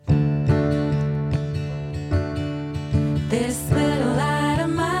This little light of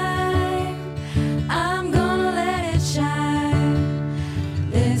mine, I'm gonna let it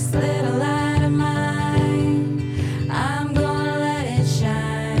shine. This little light of mine, I'm gonna let it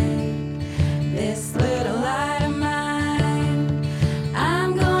shine. This little light of mine,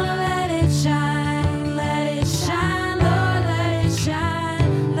 I'm gonna let it shine. Let it shine, Lord, let it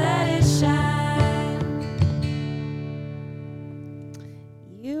shine, let it shine.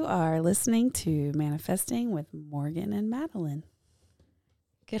 You are listening to Manifesting with Morgan and Madeline.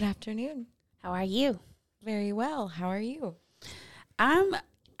 Good afternoon. How are you? Very well. How are you?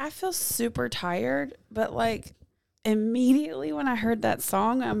 I feel super tired, but like immediately when I heard that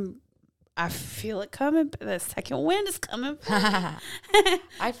song, I feel it coming. The second wind is coming.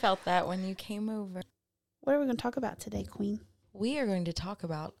 I felt that when you came over. What are we going to talk about today, Queen? We are going to talk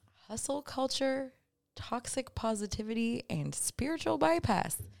about hustle culture, toxic positivity, and spiritual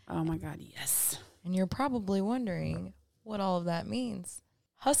bypass. Oh my God, yes. And you're probably wondering what all of that means.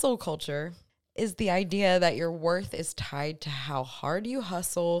 Hustle culture is the idea that your worth is tied to how hard you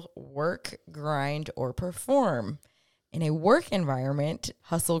hustle, work, grind, or perform. In a work environment,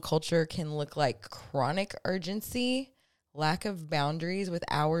 hustle culture can look like chronic urgency, lack of boundaries with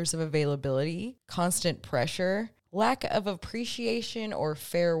hours of availability, constant pressure, lack of appreciation or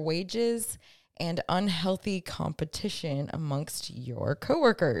fair wages, and unhealthy competition amongst your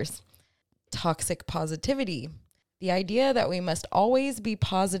coworkers. Toxic positivity. The idea that we must always be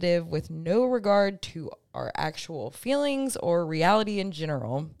positive with no regard to our actual feelings or reality in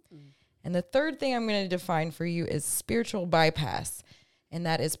general. And the third thing I'm going to define for you is spiritual bypass. And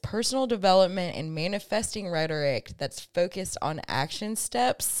that is personal development and manifesting rhetoric that's focused on action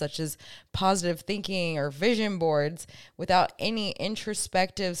steps such as positive thinking or vision boards without any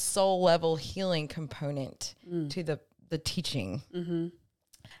introspective soul level healing component to the teaching. Mm-hmm.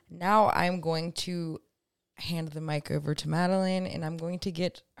 Now I'm going to hand the mic over to Madeline, and I'm going to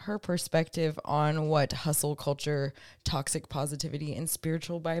get her perspective on what hustle culture, toxic positivity, and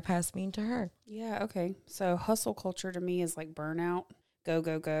spiritual bypass mean to her. Yeah, okay. So hustle culture to me is like burnout. Go,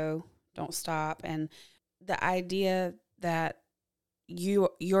 go, go. Don't stop. And the idea that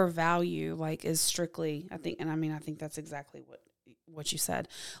your value like is strictly, I think that's exactly what you said.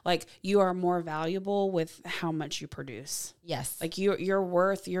 Like you are more valuable with how much you produce. Yes. Like your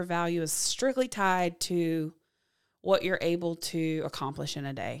worth, your value is strictly tied to what you're able to accomplish in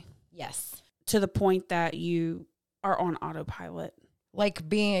a day. Yes. To the point that you are on autopilot. Like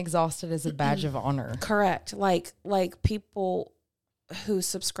being exhausted is a badge of honor. Correct. Like people who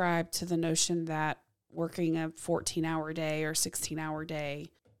subscribe to the notion that working a 14-hour day or 16-hour day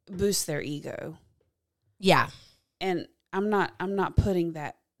boosts their ego. Yeah. And I'm not putting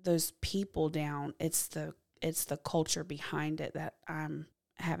those people down. It's the culture behind it that I'm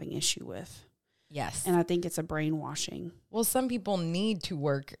having issue with. Yes. And I think it's a brainwashing. Well, some people need to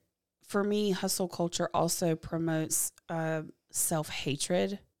work. For me, hustle culture also promotes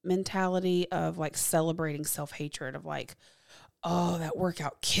self-hatred mentality of like celebrating self-hatred of like, oh, that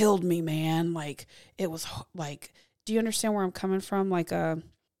workout killed me, man. Like it was like, do you understand where I'm coming from? Like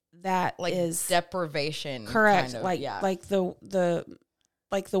that Like is deprivation. correct. Kind of, like yeah. like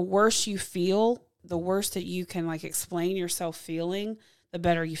the worse you feel, the worse that you can like explain yourself feeling, the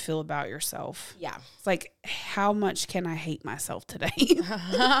better you feel about yourself. Yeah. It's like, how much can I hate myself today?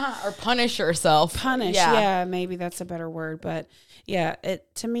 Or punish yourself. Punish. Yeah, maybe that's a better word. But yeah,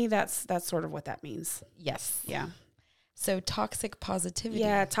 to me, that's sort of what that means. Yes. Yeah. So toxic positivity.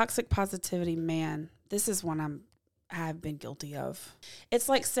 Yeah. Toxic positivity, man, this is one I've been guilty of. It's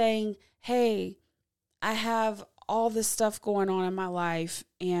like saying, hey, I have all this stuff going on in my life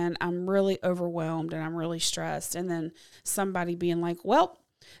and I'm really overwhelmed and I'm really stressed. And then somebody being like, well,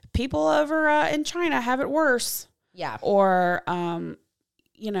 people over in China have it worse. Yeah. Or,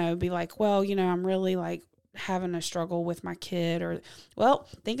 be like, well, I'm really like having a struggle with my kid. Or, well,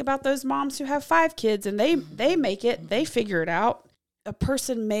 think about those moms who have 5 kids and they make it, they figure it out. A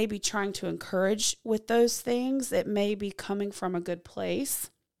person may be trying to encourage with those things. It may be coming from a good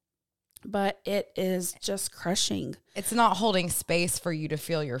place, but it is just crushing. It's not holding space for you to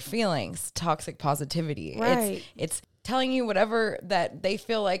feel your feelings. Toxic positivity. Right. It's telling you whatever that they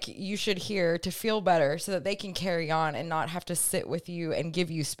feel like you should hear to feel better so that they can carry on and not have to sit with you and give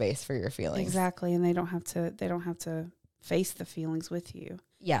you space for your feelings. Exactly. And they don't have to face the feelings with you.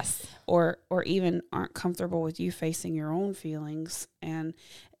 Yes. Or even aren't comfortable with you facing your own feelings. And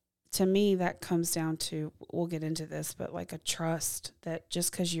to me, that comes down to, we'll get into this, but like a trust that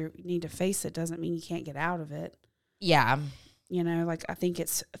just because you need to face it doesn't mean you can't get out of it. Yeah. You know, like I think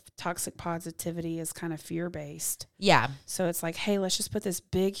it's toxic positivity is kind of fear-based. Yeah. So it's like, hey, let's just put this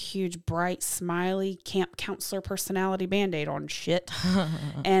big, huge, bright, smiley camp counselor personality Band-Aid on shit.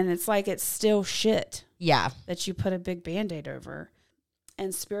 And it's like, it's still shit Yeah. that you put a big Band-Aid over.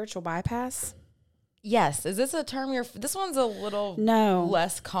 And spiritual bypass? Yes. Is this a term this one's a little No.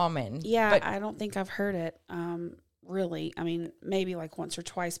 less common. Yeah, But I don't think I've heard it. Really, I mean, maybe like once or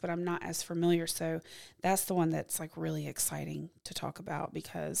twice, but I'm not as familiar. So that's the one that's like really exciting to talk about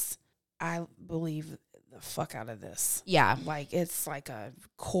because I believe the fuck out of this. yeah. Like it's like a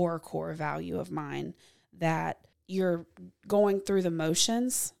core value of mine that you're going through the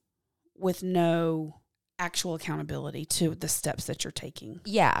motions with no actual accountability to the steps that you're taking.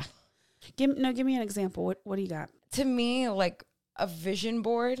 Yeah. Give me an example. What do you got? To me, like a vision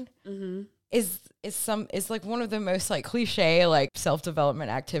board Mm-hmm. is like one of the most like cliche like self-development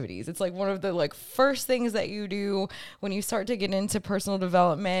activities. It's like one of the like first things that you do when you start to get into personal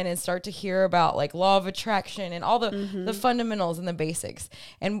development and start to hear about like law of attraction and all the fundamentals and the basics.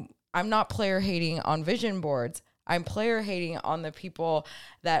 And I'm not player hating on vision boards. I'm player hating on the people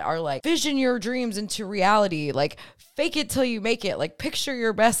that are like, vision your dreams into reality, like fake it till you make it, like picture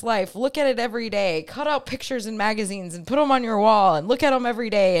your best life, look at it every day, cut out pictures in magazines and put them on your wall and look at them every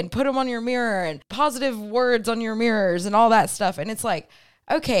day and put them on your mirror and positive words on your mirrors and all that stuff. And it's like,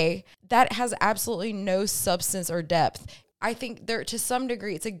 okay, that has absolutely no substance or depth. I think there, to some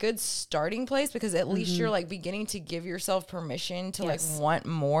degree, it's a good starting place because at least you're like beginning to give yourself permission to like want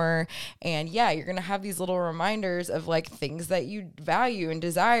more. And yeah, you're going to have these little reminders of like things that you value and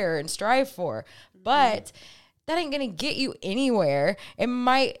desire and strive for. But that ain't going to get you anywhere. It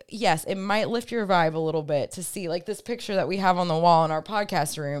might lift your vibe a little bit to see like this picture that we have on the wall in our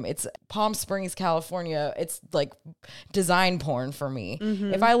podcast room. It's Palm Springs, California. It's like design porn for me.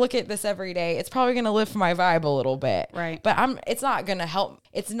 If I look at this every day, it's probably going to lift my vibe a little bit. Right. But it's not going to help.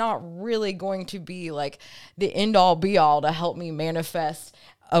 It's not really going to be like the end all be all to help me manifest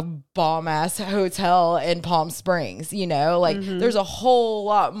a bomb ass hotel in Palm Springs, you know, like there's a whole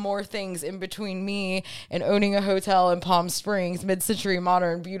lot more things in between me and owning a hotel in Palm Springs, mid-century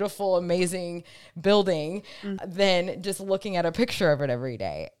modern, beautiful, amazing building than just looking at a picture of it every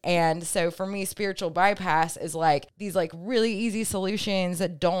day. And so for me, spiritual bypass is like these like really easy solutions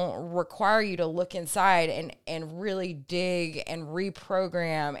that don't require you to look inside and really dig and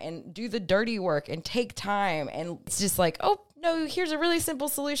reprogram and do the dirty work and take time. And it's just like, oh, no, here's a really simple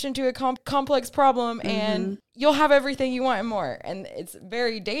solution to a complex problem and you'll have everything you want and more. And it's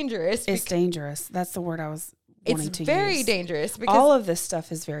very dangerous. It's dangerous. That's the word I was wanting to use. It's very dangerous because all of this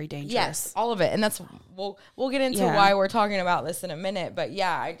stuff is very dangerous. Yes, all of it. And that's, we'll get into why we're talking about this in a minute. But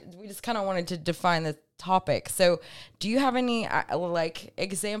yeah, we just kind of wanted to define the topic. So do you have any like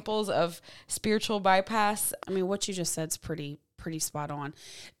examples of spiritual bypass? I mean, what you just said is pretty spot on.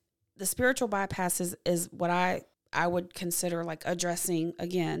 The spiritual bypass is what I would consider like addressing,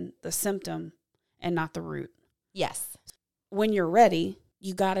 again, the symptom and not the root. Yes. When you're ready,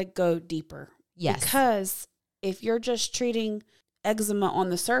 you got to go deeper. Yes. Because if you're just treating eczema on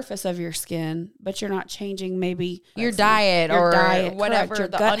the surface of your skin, but you're not changing maybe your diet or whatever your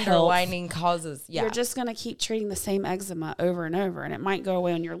the underlining causes. Yeah. You're just going to keep treating the same eczema over and over. And it might go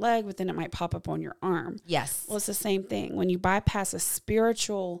away on your leg, but then it might pop up on your arm. Yes. Well, it's the same thing. When you bypass a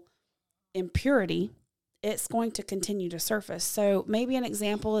spiritual impurity, it's going to continue to surface. So maybe an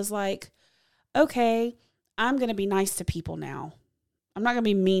example is like, okay, I'm going to be nice to people now. I'm not going to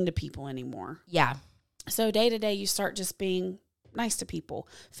be mean to people anymore. Yeah. So day to day, you start just being nice to people,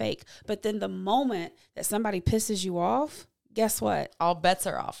 fake. But then the moment that somebody pisses you off, guess what? All bets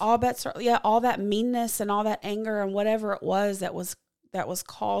are off. All bets are, all that meanness and all that anger and whatever it was that was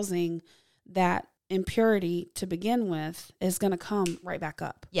causing that impurity to begin with is going to come right back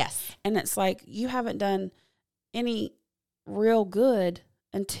up. Yes. And it's like you haven't done any real good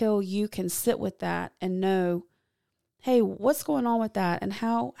until you can sit with that and know, hey, what's going on with that? And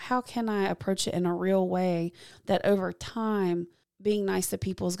how can I approach it in a real way that over time being nice to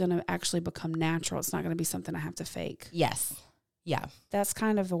people is going to actually become natural. It's not going to be something I have to fake. Yes. Yeah. That's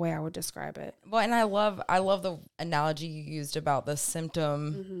kind of the way I would describe it. Well, and I love the analogy you used about the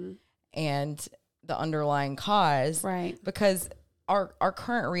symptom and the underlying cause. Right. Because our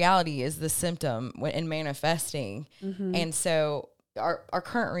current reality is the symptom in manifesting. And so our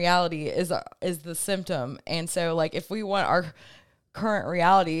current reality is the symptom. And so like if we want our current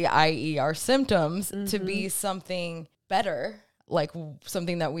reality, i.e. our symptoms, to be something better, like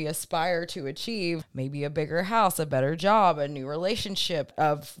something that we aspire to achieve, maybe a bigger house, a better job, a new relationship,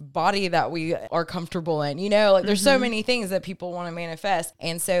 a body that we are comfortable in, you know, like there's so many things that people want to manifest.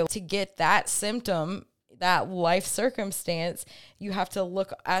 And so to get that symptom, that life circumstance, you have to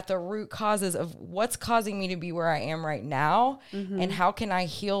look at the root causes of what's causing me to be where I am right now, and how can I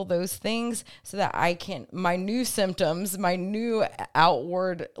heal those things so that I can, my new symptoms, my new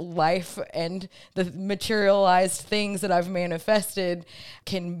outward life and the materialized things that I've manifested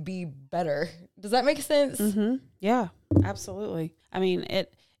can be better. Does that make sense? Yeah, absolutely. I mean,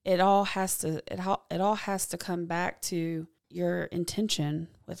 it all has to come back to your intention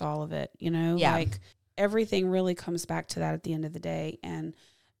with all of it, Yeah. like everything really comes back to that at the end of the day. And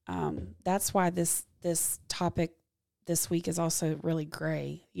that's why this topic this week is also really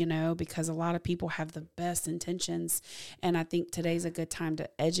gray, because a lot of people have the best intentions. And I think today's a good time to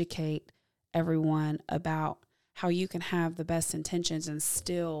educate everyone about how you can have the best intentions and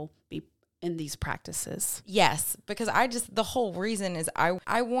still be in these practices. Yes, because the whole reason is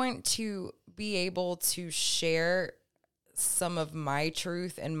I want to be able to share some of my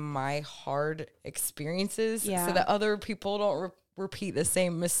truth and my hard experiences so that other people don't repeat the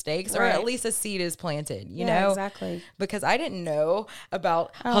same mistakes, or at least a seed is planted, you know? Exactly. Because I didn't know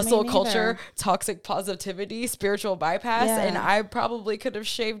about hustle culture, toxic positivity, spiritual bypass, and I probably could have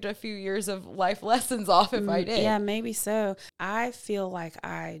shaved a few years of life lessons off if I did. Yeah, maybe so. I feel like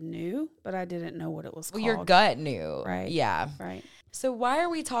I knew, but I didn't know what it was called. Well, your gut knew. Right. Yeah. Right. So why are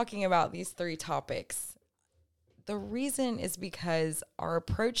we talking about these 3 topics? The reason is because our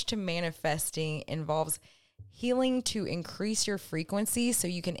approach to manifesting involves healing to increase your frequency so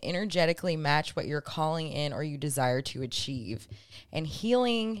you can energetically match what you're calling in or you desire to achieve. And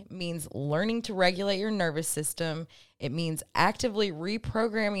healing means learning to regulate your nervous system. It means actively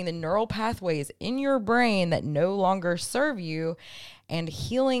reprogramming the neural pathways in your brain that no longer serve you. And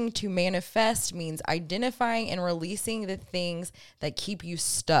healing to manifest means identifying and releasing the things that keep you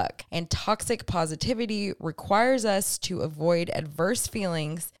stuck. And toxic positivity requires us to avoid adverse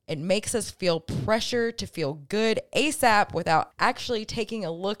feelings. It makes us feel pressure to feel good ASAP without actually taking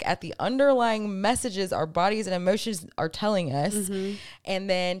a look at the underlying messages our bodies and emotions are telling us. And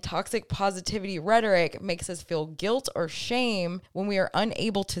then toxic positivity rhetoric makes us feel guilt or shame when we are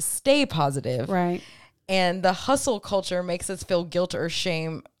unable to stay positive. Right. And the hustle culture makes us feel guilt or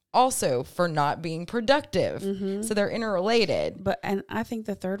shame also for not being productive. So they're interrelated. And I think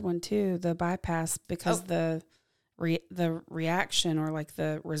the third one too, the bypass, because the reaction or like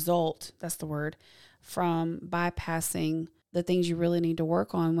the result, that's the word, from bypassing the things you really need to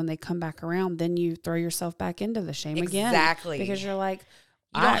work on when they come back around, then you throw yourself back into the shame again. Exactly. Because you're like,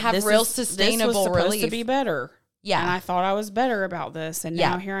 you don't have real sustainable this was supposed relief. to be better. Yeah. And I thought I was better about this. And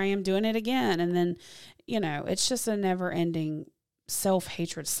now here I am doing it again. And then, it's just a never ending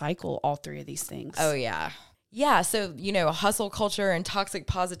self-hatred cycle, all 3 of these things. Oh, yeah. Yeah. So, hustle culture and toxic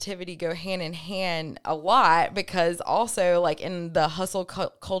positivity go hand in hand a lot, because also like in the hustle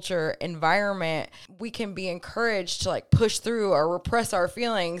culture environment, we can be encouraged to like push through or repress our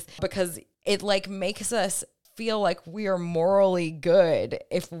feelings because it like makes us feel like we are morally good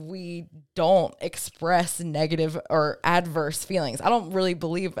if we don't express negative or adverse feelings. I don't really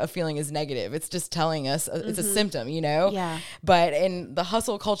believe a feeling is negative. It's just telling us it's a symptom, Yeah. But in the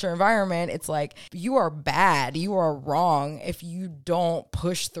hustle culture environment, it's like you are bad, you are wrong if you don't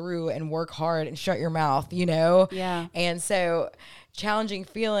push through and work hard and shut your mouth, Yeah. And so challenging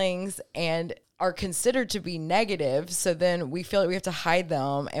feelings and are considered to be negative. So then we feel like we have to hide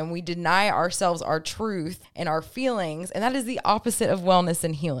them and we deny ourselves our truth and our feelings. And that is the opposite of wellness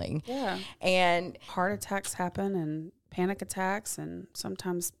and healing. Yeah. And Heart attacks happen and panic attacks. And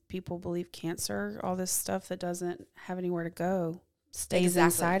sometimes people believe cancer, all this stuff that doesn't have anywhere to go stays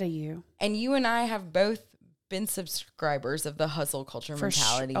inside of you. And you and I have both been subscribers of the hustle culture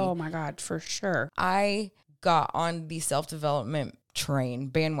mentality. Oh my God, for sure. I got on the self-development train,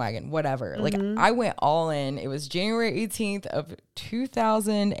 bandwagon, whatever. Like I went all in. It was January 18th of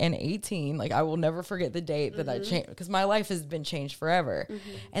 2018. Like I will never forget the date that I changed, because my life has been changed forever.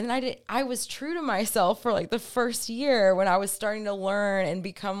 And then I was true to myself for like the first year when I was starting to learn and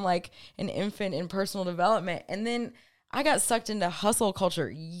become like an infant in personal development. And then I got sucked into hustle culture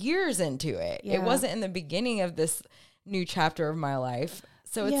years into it. Yeah. It wasn't in the beginning of this new chapter of my life.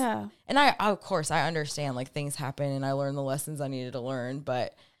 So it's, Yeah. and I, of course, I understand like things happen and I learned the lessons I needed to learn,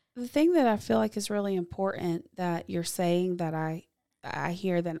 but The thing that I feel like is really important that you're saying that I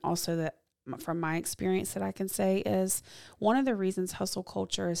hear, then also that from my experience that I can say is one of the reasons hustle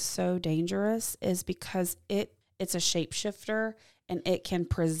culture is so dangerous is because it's a shapeshifter and it can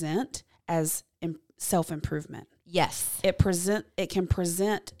present as self-improvement. yes. It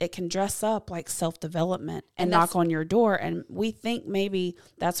can dress up like self-development and And knock on your door. And we think maybe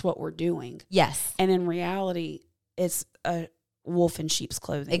that's what we're doing. Yes. And in reality, it's a wolf in sheep's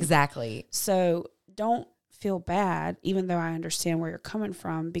clothing. Exactly. So don't feel bad, even though I understand where you're coming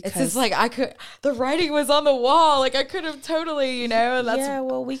from, because It's just like the writing was on the wall. Like I could have totally, and that's yeah,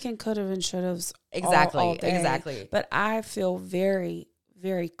 well, we can could have and should have exactly, all day. exactly. But I feel very,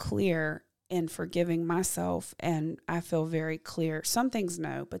 very clear in forgiving myself, and I feel very clear. Some things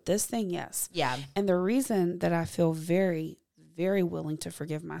no, but this thing, yes. Yeah. And the reason that I feel very, very willing to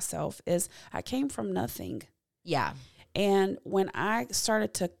forgive myself is I came from nothing. Yeah. And when I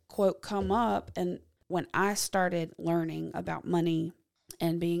started to, quote, come up, and when I started learning about money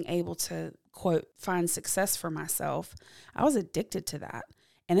and being able to, quote, find success for myself, I was addicted to that.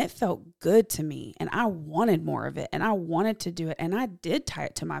 And it felt good to me. And I wanted more of it. And I wanted to do it. And I did tie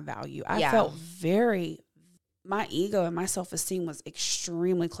it to my value. I felt my ego and my self-esteem was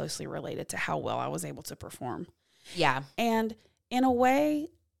extremely closely related to how well I was able to perform. Yeah. And in a way,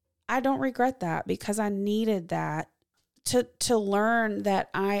 I don't regret that, because I needed that to learn that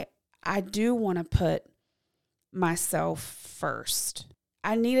I do want to put myself first.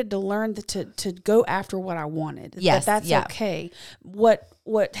 I needed to learn to go after what I wanted. Yes, that's okay.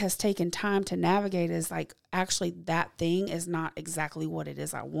 What has taken time to navigate is like, actually that thing is not exactly what it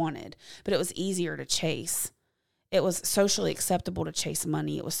is I wanted, but it was easier to chase. It was socially acceptable to chase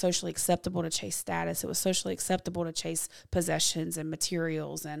money. It was socially acceptable to chase status. It was socially acceptable to chase possessions and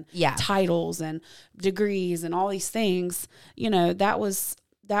materials and titles and degrees and all these things. That was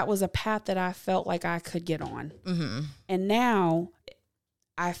a path that I felt like I could get on. Mm-hmm. And now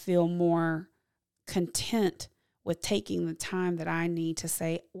I feel more content with taking the time that I need to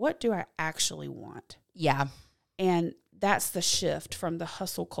say, what do I actually want? Yeah. And that's the shift from the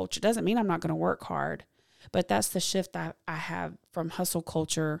hustle culture. Doesn't mean I'm not going to work hard, but that's the shift that I have from hustle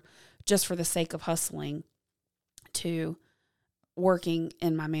culture just for the sake of hustling to working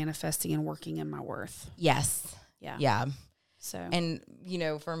in my manifesting and working in my worth. Yes. Yeah. Yeah. So, and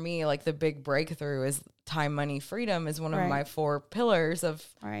for me, like the big breakthrough is time, money, freedom is one of Right. my 4 pillars of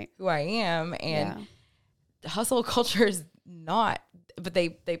who I am. And hustle culture is not, but they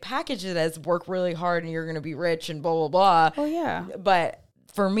package it as work really hard and you're going to be rich and blah, blah, blah. Oh yeah. But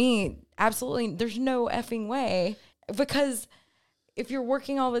for me, absolutely, there's no effing way, because if you're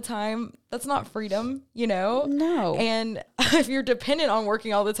working all the time, that's not freedom, No. And if you're dependent on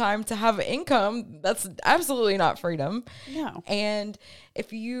working all the time to have income, that's absolutely not freedom. No. And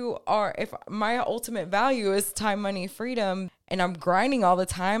if my ultimate value is time, money, freedom, and I'm grinding all the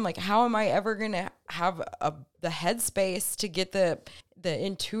time, like how am I ever going to have the headspace to get the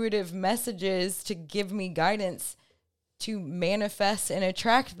intuitive messages to give me guidance to manifest and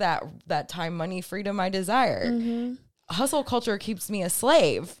attract that time, money, freedom I desire? Mm-hmm. Hustle culture keeps me a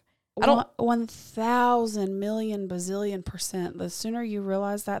slave. 1,000 million bazillion %. The sooner you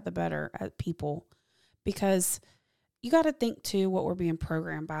realize that, the better at people, because you got to think too what we're being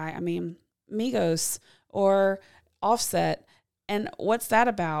programmed by. I mean, Migos or Offset, and what's that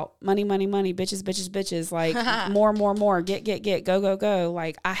about? Money, money, money, bitches, bitches, bitches. Like more, more, more. Get, go, go, go.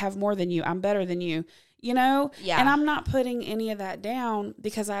 Like I have more than you. I'm better than you. Yeah. And I'm not putting any of that down,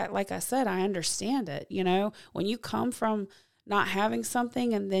 because like I said, I understand it. When you come from not having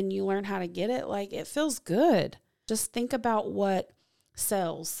something and then you learn how to get it, like it feels good. Just think about what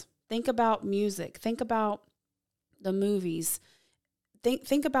sells. Think about music. Think about the movies.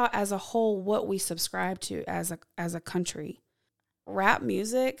 Think about as a whole what we subscribe to as a country. Rap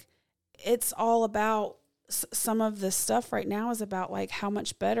music, it's all about some of the stuff right now is about like how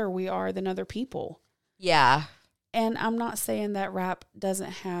much better we are than other people. Yeah. And I'm not saying that rap doesn't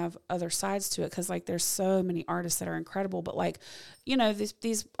have other sides to it, because like there's so many artists that are incredible, but like,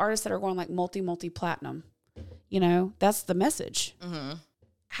 these artists that are going like multi-platinum, that's the message. Mm-hmm.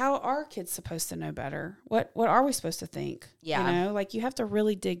 How are kids supposed to know better? What are we supposed to think? Yeah. Like you have to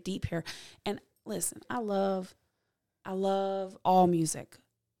really dig deep here. And listen, I love all music.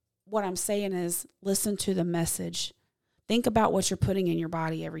 What I'm saying is listen to the message. Think about what you're putting in your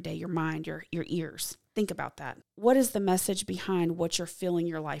body every day, your mind, your ears. Think about that. What is the message behind what you're filling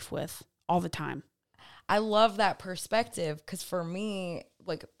your life with all the time? I love that perspective, because for me,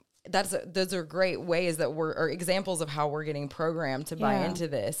 like those are great ways that or examples of how we're getting programmed to buy into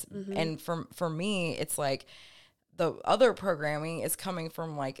this. Mm-hmm. And for me, it's like the other programming is coming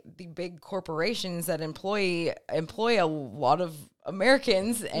from like the big corporations that employ a lot of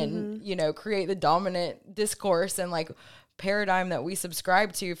Americans and, create the dominant discourse and like paradigm that we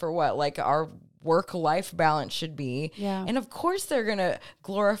subscribe to for what like our work-life balance should be. Yeah. And of course they're going to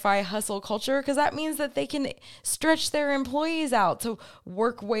glorify hustle culture, because that means that they can stretch their employees out to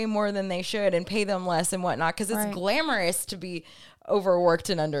work way more than they should and pay them less and whatnot, because it's glamorous to be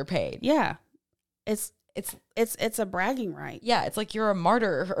overworked and underpaid. Yeah. It's It's a bragging right. Yeah, it's like you're a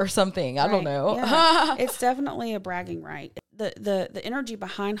martyr or something. I don't Right. know. Yeah. It's definitely a bragging right. The energy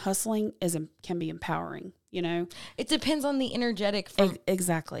behind hustling can be empowering, you know? It depends on the energetic from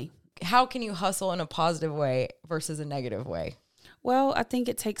Exactly. how can you hustle in a positive way versus a negative way? Well, I think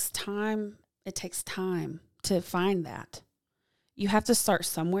it takes time. It takes time to find that. You have to start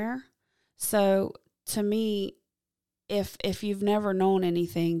somewhere. So to me, if you've never known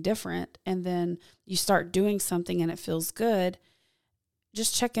anything different and then you start doing something and it feels good,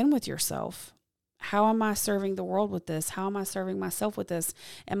 just check in with yourself. How am I serving the world with this? How am I serving myself with this?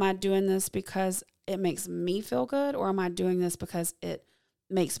 Am I doing this because it makes me feel good, or am I doing this because it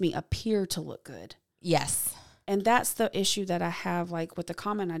makes me appear to look good? Yes. And that's the issue that I have, like with the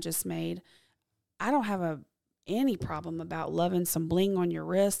comment I just made. I don't have any problem about loving some bling on your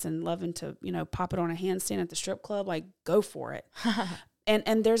wrist and loving to, pop it on a handstand at the strip club. Like, go for it.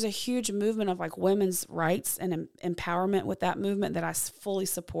 And there's a huge movement of like women's rights and empowerment with that movement that I fully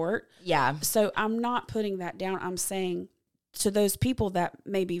support. Yeah. So I'm not putting that down. I'm saying to those people that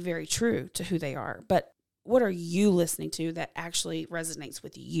may be very true to who they are, but what are you listening to that actually resonates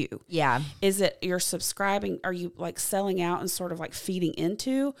with you? Yeah. Is it you're subscribing? Are you like selling out and sort of like feeding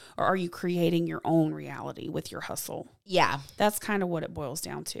into, or are you creating your own reality with your hustle? Yeah. That's kind of what it boils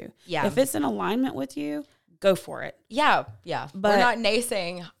down to. Yeah. If it's in alignment with you, go for it. Yeah. Yeah. But we're not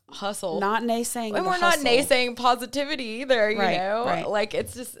naysaying hustle. Not naysaying. And the we're hustle. not naysaying positivity either, you Right, know? right. Like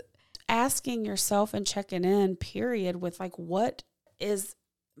it's just Asking yourself and checking in, period, with like what is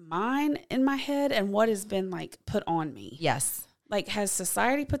mine in my head and what has been like put on me. yes. Like, has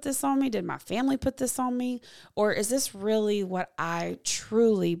society put this on me? Did my family put this on me? Or is this really what I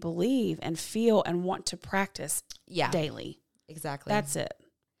truly believe and feel and want to practice Yeah. daily? Exactly. That's it.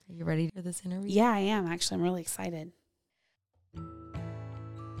 Are you ready for this interview? Yeah, I am. Actually, I'm really excited.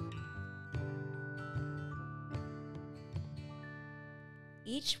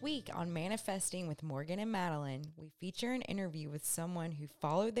 Each week on Manifesting with Morgan and Madeline, we feature an interview with someone who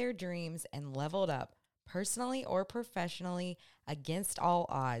followed their dreams and leveled up, personally or professionally, against all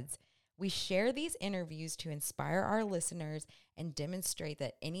odds. We share these interviews to inspire our listeners and demonstrate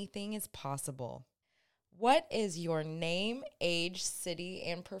that anything is possible. What is your name, age, city,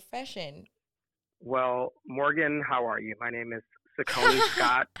 and profession? Well, Morgan, how are you? My name is Sakoni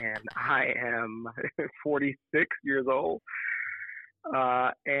Scott, and I am 46 years old.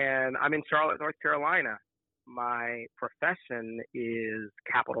 And I'm in Charlotte, North Carolina. My profession is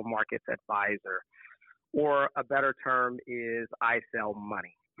capital markets advisor, or a better term is I sell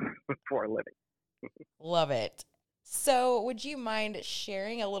money for a living. Love it. So, would you mind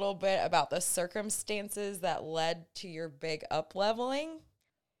sharing a little bit about the circumstances that led to your big up-leveling?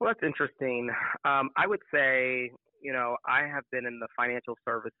 Well, that's interesting. I would say, I have been in the financial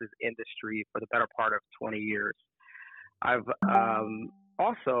services industry for the better part of 20 years. I've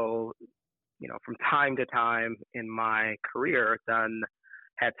also, from time to time in my career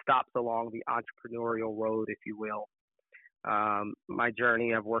had stops along the entrepreneurial road, if you will. My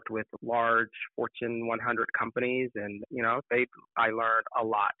journey, I've worked with large Fortune 100 companies, and, I learned a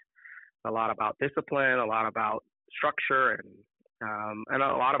lot about discipline, a lot about structure, and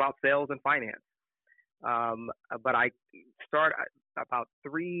a lot about sales and finance. But I started about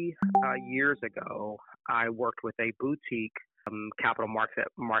 3 years ago. I worked with a boutique capital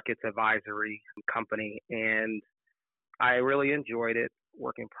markets advisory company, and I really enjoyed it,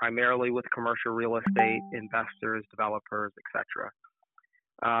 working primarily with commercial real estate investors, developers, etc.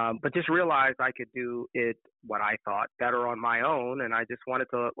 But just realized I could do it, what I thought, better on my own, and I just wanted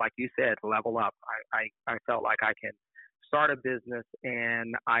to, like you said, level up. I felt like I can start a business,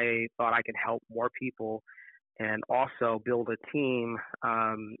 and I thought I could help more people and also build a team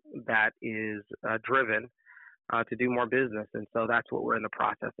that is driven to do more business. And so that's what we're in the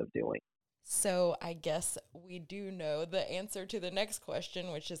process of doing. So, I guess we do know the answer to the next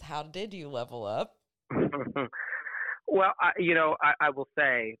question, which is how did you level up? Well, I will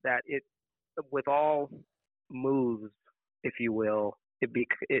say that with all moves, if you will,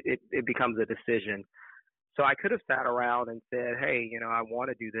 it becomes a decision. So I could have sat around and said, hey, I want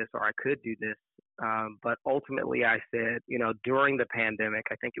to do this, or I could do this. But ultimately I said, during the pandemic,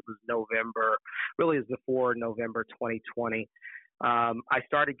 I think it was November, really it was before November 2020, I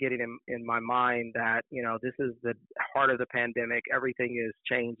started getting in my mind that, this is the heart of the pandemic. Everything is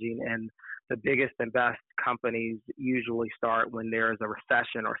changing, and the biggest and best companies usually start when there is a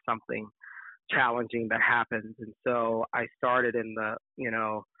recession or something challenging that happens. And so I started in the,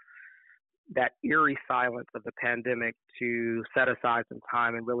 that eerie silence of the pandemic to set aside some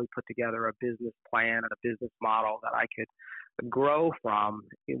time and really put together a business plan and a business model that I could grow from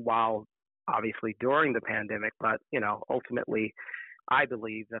while obviously during the pandemic, but ultimately, I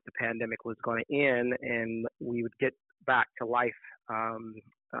believe that the pandemic was going to end and we would get back to life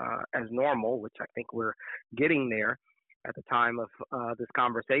as normal, which I think we're getting there at the time of this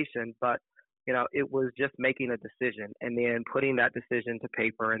conversation. But it was just making a decision and then putting that decision to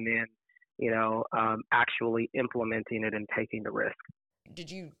paper and then actually implementing it and taking the risk. Did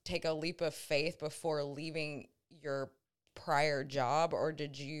you take a leap of faith before leaving your prior job, or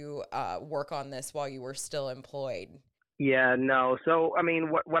did you work on this while you were still employed? Yeah, no. So, I mean,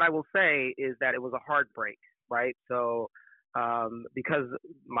 what I will say is that it was a heartbreak, right? So, because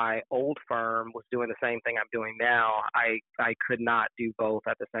my old firm was doing the same thing I'm doing now, I could not do both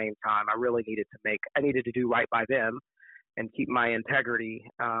at the same time. I really needed to do right by them and keep my integrity.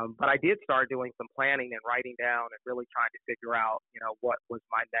 But I did start doing some planning and writing down and really trying to figure out, what was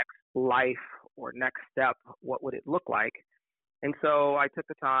my next life or next step? What would it look like? And so I took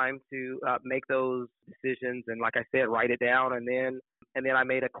the time to make those decisions and, like I said, write it down. And then I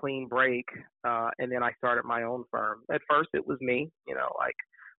made a clean break. And then I started my own firm. At first, it was me, like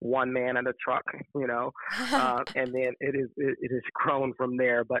one man in a truck, and then it has grown from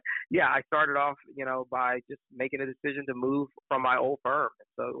there. But yeah, I started off, by just making a decision to move from my old firm.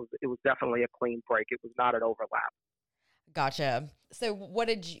 So it was definitely a clean break. It was not an overlap. Gotcha. So what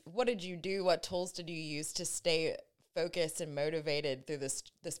did you do? What tools did you use to stay focused and motivated through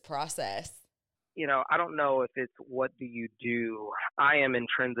this process? I don't know if it's what do you do. I am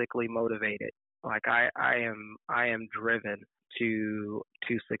intrinsically motivated. Like I am driven to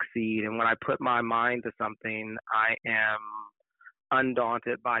succeed. And when I put my mind to something, I am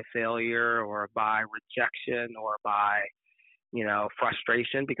undaunted by failure or by rejection or by,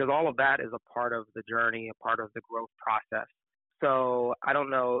 frustration, because all of that is a part of the journey, a part of the growth process. So I don't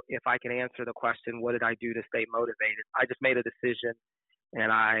know if I can answer the question, what did I do to stay motivated? I just made a decision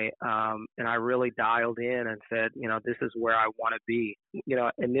and I really dialed in and said, this is where I want to be.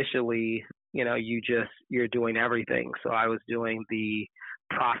 Initially, you're doing everything. So I was doing the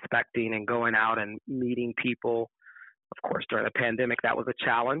prospecting and going out and meeting people. Of course, during the pandemic, that was a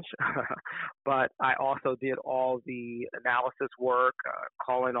challenge. But I also did all the analysis work,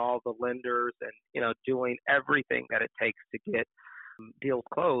 calling all the lenders and, doing everything that it takes to get deals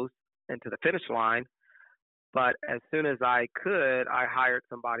closed and to the finish line. But as soon as I could, I hired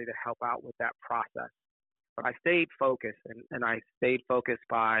somebody to help out with that process. But I stayed focused and I stayed focused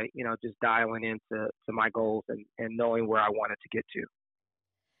by, just dialing into my goals and knowing where I wanted to get to.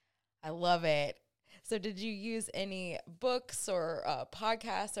 I love it. So did you use any books or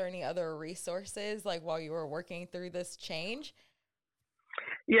podcasts or any other resources like while you were working through this change?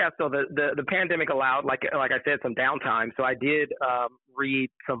 Yeah, so the pandemic allowed, like I said, some downtime. So I did read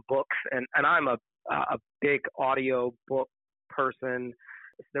some books, and I'm a big audio book person.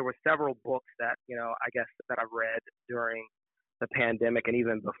 There were several books that, I guess that I've read during the pandemic and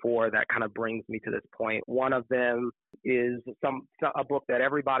even before that kind of brings me to this point. One of them is a book that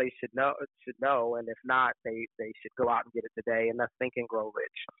everybody should know, and if not, they should go out and get it today, and that's Think and Grow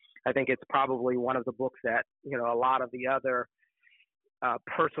Rich. I think it's probably one of the books that, a lot of the other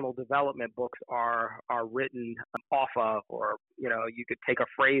personal development books are written off of, or, you could take a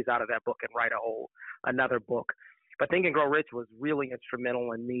phrase out of that book and write another book. But Think and Grow Rich was really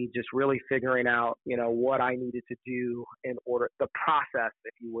instrumental in me just really figuring out, what I needed to do in order, the process,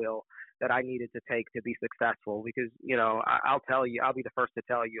 if you will, that I needed to take to be successful. Because, I'll be the first to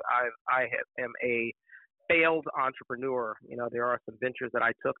tell you, I am a failed entrepreneur. There are some ventures that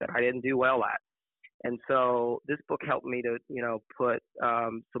I took that I didn't do well at. And so this book helped me to, put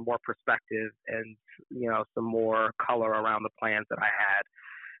some more perspective and, some more color around the plans that I had.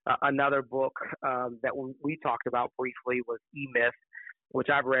 Another book that we talked about briefly was E-Myth, which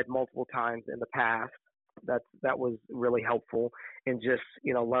I've read multiple times in the past. That was really helpful in just,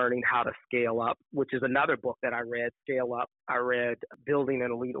 learning how to scale up, which is another book that I read, Scale Up. I read Building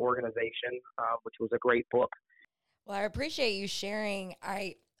an Elite Organization, which was a great book. Well, I appreciate you sharing.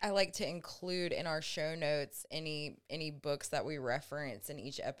 I like to include in our show notes any books that we reference in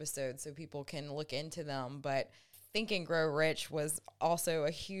each episode so people can look into them. But Think and Grow Rich was also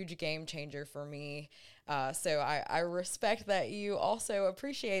a huge game changer for me. So I respect that you also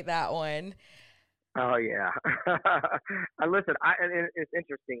appreciate that one. Oh, yeah. Listen, it's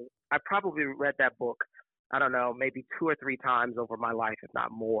interesting. I probably read that book, I don't know, maybe 2 or 3 times over my life, if not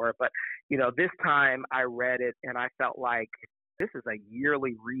more. But, this time I read it and I felt like this is a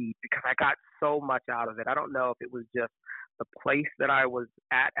yearly read because I got so much out of it. I don't know if it was just the place that I was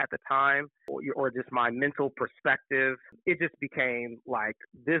at the time, or just my mental perspective. It just became like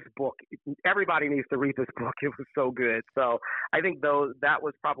this book. Everybody needs to read this book. It was so good. So I think that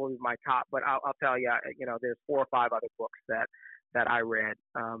was probably my top. But I'll tell you, there's 4 or 5 other books that I read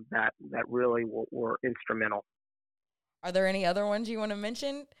that really were instrumental. Are there any other ones you want to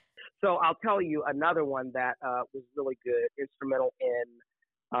mention? So I'll tell you another one that was really good, instrumental in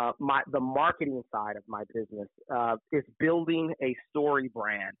the marketing side of my business, is building a story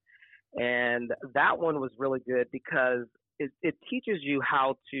brand. And that one was really good because it teaches you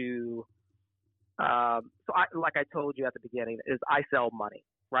how to, like I told you at the beginning, is I sell money,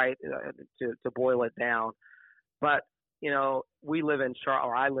 right? To boil it down. But, we live in Charlotte,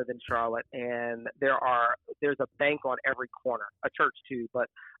 or I live in Charlotte, and there's a bank on every corner, a church too, but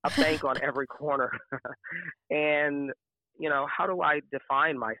a bank on every corner. And, how do I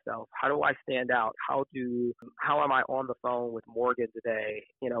define myself? How do I stand out? How am I on the phone with Morgan today?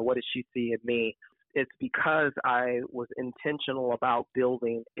 What does she see in me? It's because I was intentional about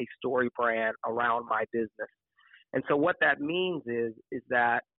building a story brand around my business. And so what that means is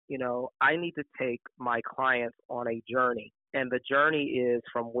that, I need to take my clients on a journey. And the journey is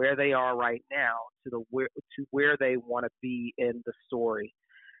from where they are right now to where they want to be in the story.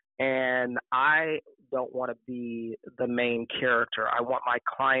 And I don't want to be the main character. I want my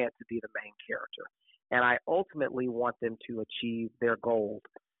client to be the main character. And I ultimately want them to achieve their goals.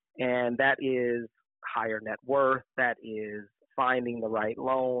 And that is higher net worth. That is finding the right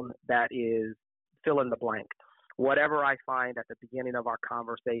loan. That is fill in the blank. Whatever I find at the beginning of our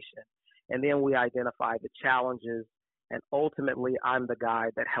conversation. And then we identify the challenges. And ultimately, I'm the guy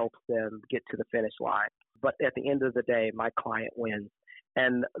that helps them get to the finish line. But at the end of the day, my client wins.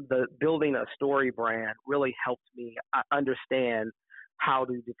 And the building a story brand really helped me understand how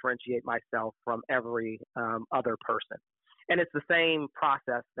to differentiate myself from every other person. And it's the same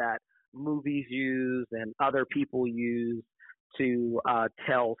process that movies use and other people use to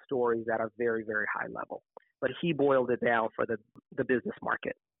tell stories at a very, very high level. But he boiled it down for the business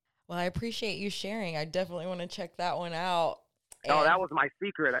market. Well, I appreciate you sharing. I definitely want to check that one out. Oh, that was my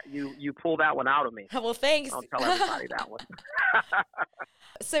secret. You pulled that one out of me. Well, thanks. I'll tell everybody that one.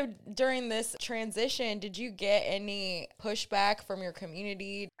 So during this transition, did you get any pushback from your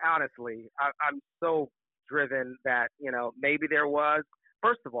community? Honestly, I'm so driven that, maybe there was.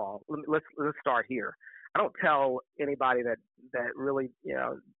 First of all, let's start here. I don't tell anybody that really,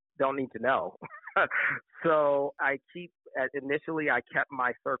 don't need to know. So initially I kept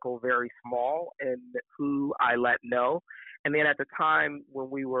my circle very small in who I let know. And then at the time when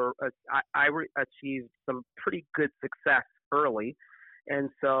I achieved some pretty good success early. And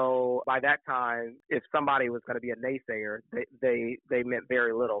so by that time, if somebody was going to be a naysayer, they meant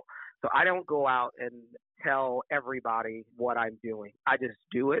very little. So I don't go out and tell everybody what I'm doing. I just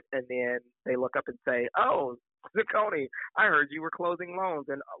do it. And then they look up and say, oh, Zaccone, I heard you were closing loans,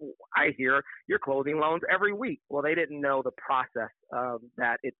 and I hear you're closing loans every week. Well, they didn't know the process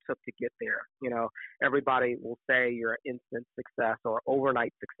that it took to get there. Everybody will say you're an instant success or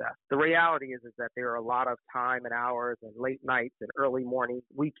overnight success. The reality is that there are a lot of time and hours and late nights and early morning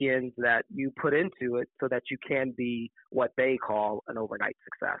weekends that you put into it so that you can be what they call an overnight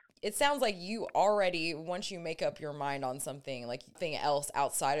success. It sounds like you already, once you make up your mind on something, like anything else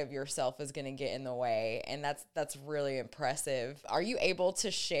outside of yourself is going to get in the way. And that's really impressive. Are you able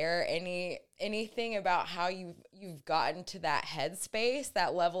to share anything about how you've gotten to that headspace,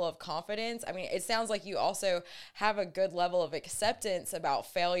 that level of confidence? I mean, it sounds like you also have a good level of acceptance about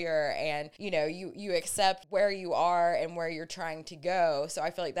failure, and you accept where you are and where you're trying to go. So I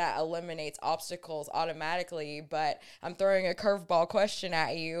feel like that eliminates obstacles automatically. But I'm throwing a curveball question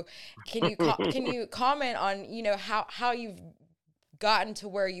at you. Can you comment on how you've gotten to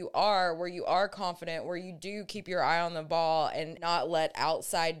where you are confident, where you do keep your eye on the ball and not let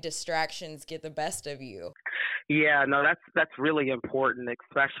outside distractions get the best of you? Yeah, no, that's really important,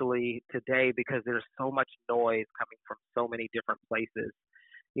 especially today, because there's so much noise coming from so many different places.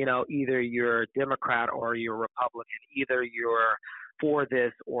 Either you're a Democrat or you're a Republican, either you're for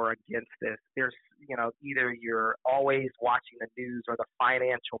this or against this. There's, either you're always watching the news or the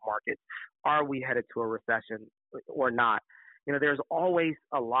financial markets. Are we headed to a recession or not? There's always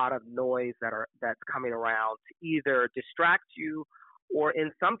a lot of noise that's coming around to either distract you or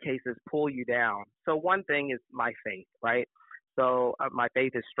in some cases pull you down. So one thing is my faith, right? So my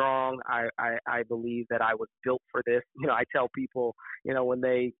faith is strong. I believe that I was built for this. I tell people, when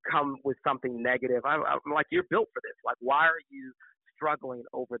they come with something negative, I'm like, you're built for this. Like, why are you struggling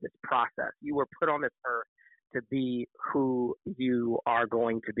over this process? You were put on this earth to be who you are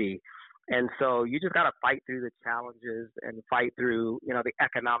going to be. And so you just got to fight through the challenges and fight through, the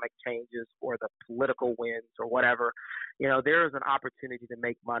economic changes or the political wins or whatever. There is an opportunity to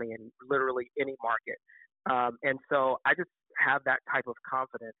make money in literally any market. And so I just have that type of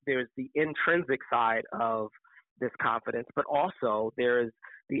confidence. There's the intrinsic side of this confidence, but also there's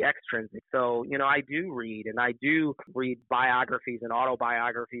the extrinsic. So, I do read biographies and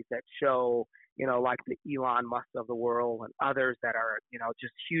autobiographies that show, like the Elon Musk of the world and others that are,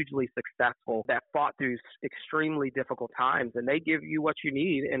 just hugely successful, that fought through extremely difficult times, and they give you what you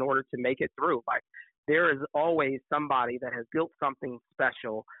need in order to make it through. Like, there is always somebody that has built something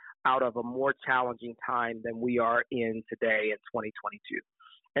special out of a more challenging time than we are in today in 2022.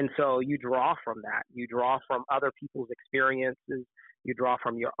 And so you draw from that. You draw from other people's experiences. You draw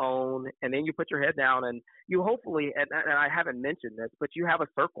from your own, and then you put your head down and you hopefully, and I haven't mentioned this, but you have a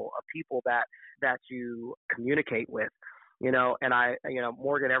circle of people that you communicate with, and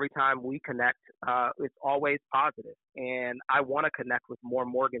Morgan, every time we connect, it's always positive. And I want to connect with more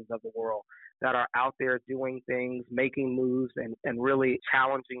Morgans of the world that are out there doing things, making moves, and really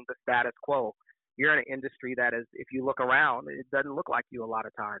challenging the status quo. You're in an industry that is, if you look around, it doesn't look like you a lot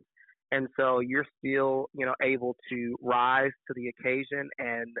of times. And so you're still, able to rise to the occasion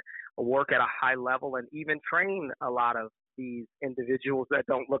and work at a high level and even train a lot of these individuals that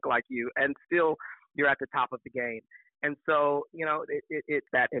don't look like you, and still you're at the top of the game. And so, it's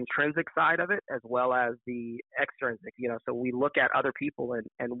that intrinsic side of it as well as the extrinsic, so we look at other people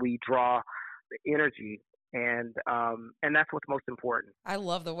and we draw the energy. And that's what's most important. I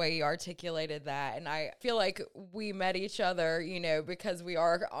love the way you articulated that. And I feel like we met each other, because we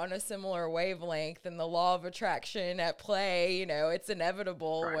are on a similar wavelength, and the law of attraction at play, it's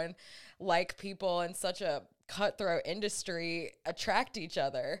inevitable Right. when like people in such a cutthroat industry attract each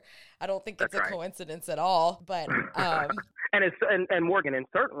other. I don't think it's That's a right. coincidence at all, but And Morgan, and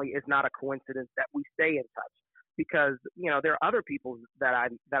certainly it's not a coincidence that we stay in touch. Because, there are other people that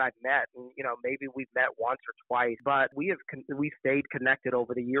I've met, and, maybe we've met once or twice, but we've stayed connected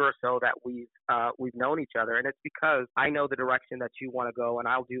over the year or so that we've known each other. And it's because I know the direction that you want to go, and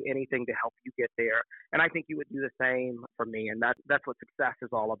I'll do anything to help you get there. And I think you would do the same for me. And that's what success is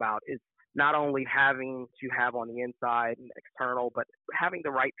all about, is not only having to have on the inside and external, but having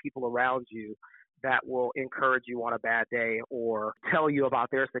the right people around you that will encourage you on a bad day or tell you about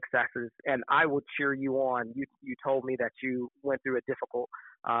their successes. And I will cheer you on. You told me that you went through a difficult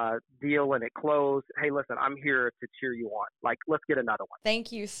deal and it closed. Hey, listen, I'm here to cheer you on. Like, let's get another one.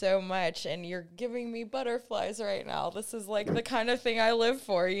 thank you so much. And you're giving me butterflies right now. This is like the kind of thing I live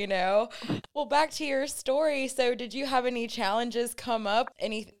for, Well, back to your story. So did you have any challenges come up,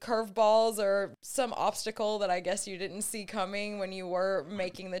 any curveballs or some obstacle that I guess you didn't see coming when you were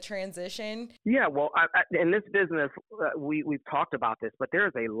making the transition? Yeah, well, in this business, we've talked about this, but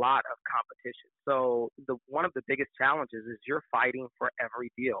there's a lot of competition. So one of the biggest challenges is you're fighting for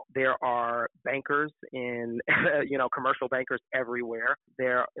every deal. There are bankers in, commercial bankers everywhere.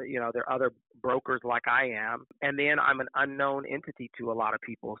 There are other brokers like I am. And then I'm an unknown entity to a lot of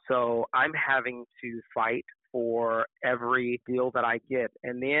people. So I'm having to fight for every deal that I get.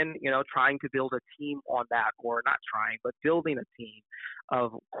 And then, trying to build a team on that, or not trying, but building a team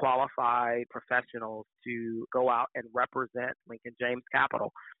of qualified professionals to go out and represent Lincoln James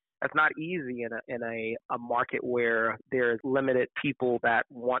Capital. That's not easy in a market where there's limited people that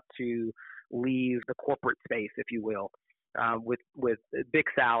want to leave the corporate space, if you will, with big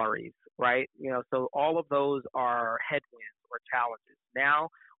salaries, right? So all of those are headwinds or challenges. Now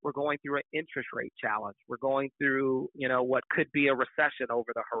we're going through an interest rate challenge. We're going through, what could be a recession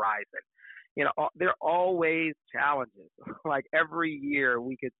over the horizon. There are always challenges. Like every year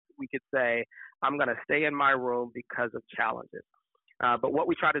we could say, I'm going to stay in my room because of challenges. But what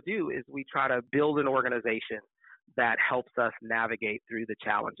we try to do is we try to build an organization that helps us navigate through the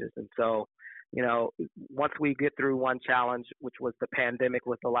challenges. And so, once we get through one challenge, which was the pandemic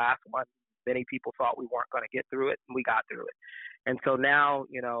was the last one, many people thought we weren't going to get through it, and we got through it. And so now,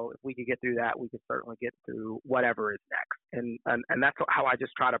 if we could get through that, we could certainly get through whatever is next. And that's how I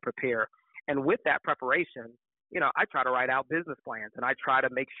just try to prepare. And with that preparation, I try to write out business plans, and I try to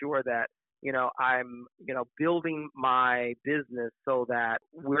make sure that, I'm, building my business so that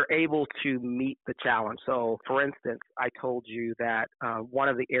we're able to meet the challenge. So, for instance, I told you that one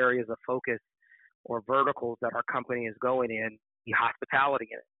of the areas of focus or verticals that our company is going in, the hospitality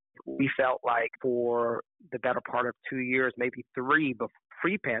in it. We felt like for the better part of 2 years, maybe 3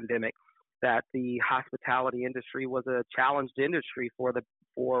 pre-pandemic, that the hospitality industry was a challenged industry for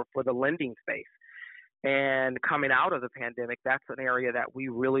the lending space. And coming out of the pandemic, that's an area that we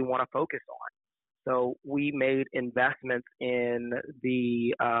really want to focus on. So we made investments in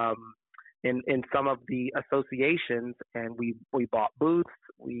the in some of the associations, and we bought booths.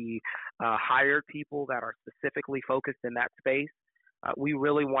 We hired people that are specifically focused in that space. We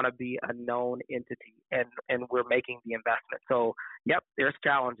really want to be a known entity, and we're making the investment. So, yep, there's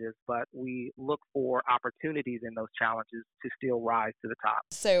challenges, but we look for opportunities in those challenges to still rise to the top.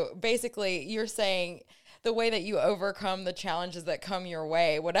 So basically, you're saying the way that you overcome the challenges that come your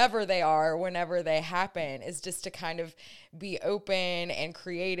way, whatever they are, whenever they happen, is just to kind of be open and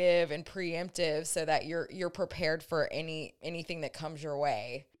creative and preemptive so that you're prepared for anything that comes your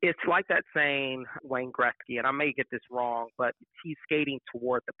way. It's like that saying, Wayne Gretzky, and I may get this wrong, but he's skating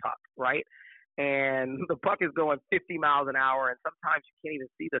toward the puck, right? And the puck is going 50 miles an hour, and sometimes you can't even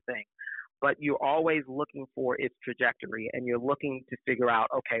see the thing. But you're always looking for its trajectory, and you're looking to figure out,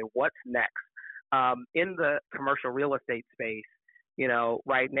 okay, what's next? In the commercial real estate space,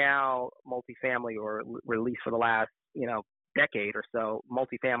 right now, multifamily, or at least for the last, decade or so,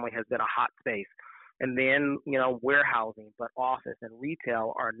 multifamily has been a hot space. And then, warehousing, but office and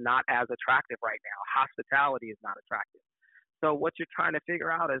retail are not as attractive right now. Hospitality is not attractive. So what you're trying to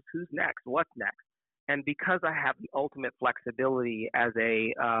figure out is who's next, what's next. And because I have the ultimate flexibility as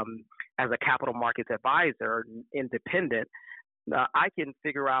a capital markets advisor, independent, I can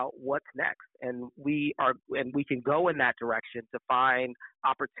figure out what's next, and we can go in that direction to find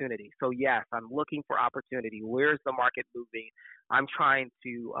opportunity. So yes, I'm looking for opportunity. Where's the market moving? I'm trying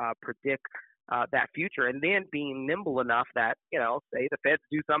to predict that future, and then being nimble enough that, say the Feds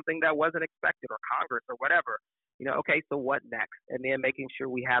do something that wasn't expected, or Congress, or whatever. Okay, so what next? And then making sure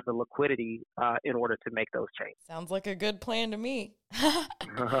we have the liquidity in order to make those changes. Sounds like a good plan to me.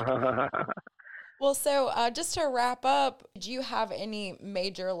 Well, so just to wrap up, do you have any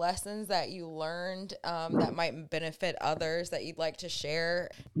major lessons that you learned that might benefit others that you'd like to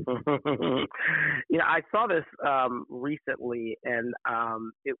share? I saw this recently, and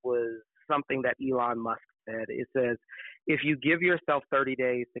it was something that Elon Musk said. It says, if you give yourself 30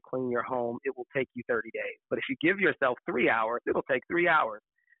 days to clean your home, it will take you 30 days. But if you give yourself 3 hours, it'll take 3 hours.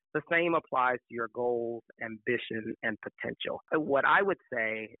 The same applies to your goals, ambition, and potential. What I would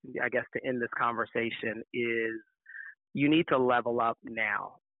say, I guess, to end this conversation is you need to level up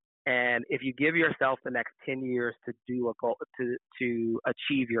now. And if you give yourself the next 10 years to do a goal, to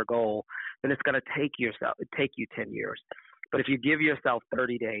achieve your goal, then it's going to take you 10 years. But if you give yourself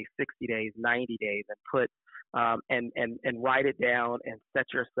 30 days, 60 days, 90 days, and put and write it down and set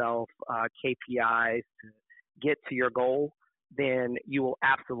yourself KPIs to get to your goal, then you will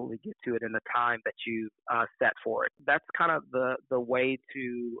absolutely get to it in the time that you set for it. That's kind of the way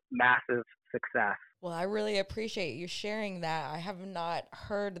to massive success. Well, I really appreciate you sharing that. I have not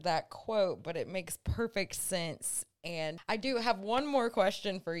heard that quote, but it makes perfect sense. And I do have one more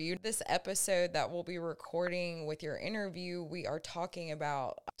question for you. This episode that we'll be recording with your interview, we are talking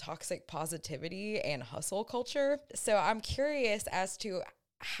about toxic positivity and hustle culture. So I'm curious as to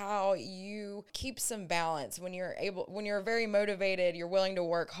how you keep some balance when you're very motivated, you're willing to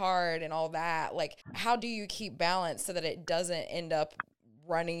work hard and all that. Like, how do you keep balance so that it doesn't end up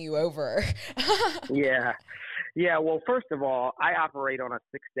running you over? Yeah. Well, first of all, I operate on a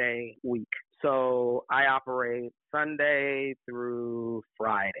 6-day week. So I operate Sunday through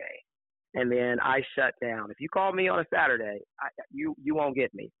Friday, and then I shut down. If you call me on a Saturday, you won't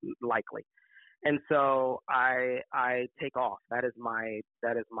get me, likely. And so I take off. That is my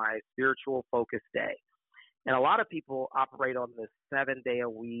spiritual focus day. And a lot of people operate on this 7-day a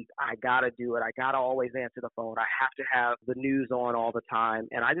week. I got to do it. I got to always answer the phone. I have to have the news on all the time.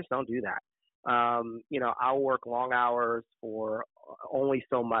 And I just don't do that. I'll work long hours for only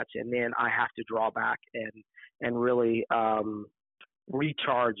so much. And then I have to draw back and really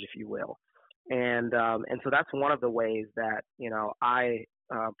recharge, if you will. And so that's one of the ways that,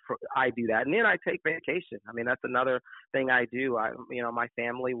 I do that. And then I take vacation. I mean, that's another thing I do. My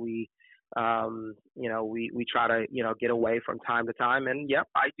family, we try to, get away from time to time. And yep,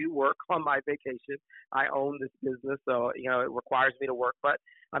 I do work on my vacation. I own this business, so, it requires me to work, but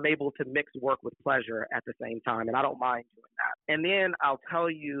I'm able to mix work with pleasure at the same time. And I don't mind doing that. And then I'll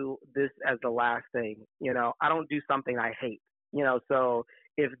tell you this as the last thing, I don't do something I hate, so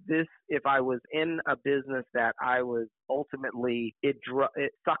if I was in a business that I was ultimately, it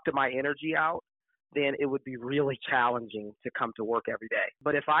sucked my energy out, then it would be really challenging to come to work every day.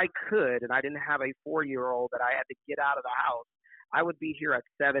 But if I could, and I didn't have a 4-year-old that I had to get out of the house, I would be here at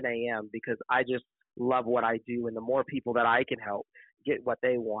 7 a.m. because I just love what I do. And the more people that I can help get what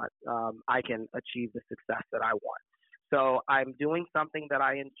they want, I can achieve the success that I want. So I'm doing something that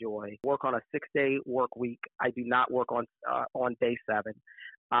I enjoy. Work on a 6-day work week. I do not work on day 7.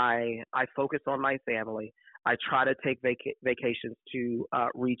 I focus on my family. I try to take vacations to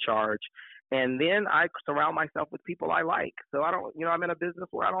recharge. And then I surround myself with people I like. So I don't, I'm in a business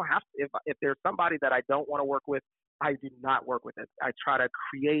where I don't have to, if there's somebody that I don't want to work with, I do not work with it. I try to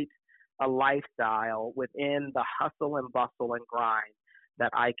create a lifestyle within the hustle and bustle and grind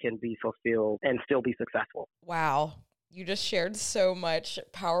that I can be fulfilled and still be successful. Wow. You just shared so much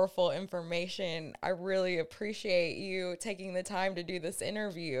powerful information. I really appreciate you taking the time to do this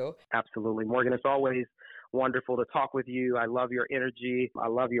interview. Absolutely. Morgan, it's always wonderful to talk with you. I love your energy. I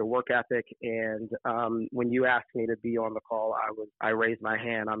love your work ethic. And when you asked me to be on the call, I raised my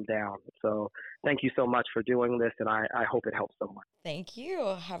hand. I'm down. So thank you so much for doing this. And I hope it helps someone. Thank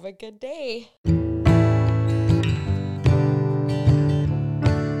you. Have a good day.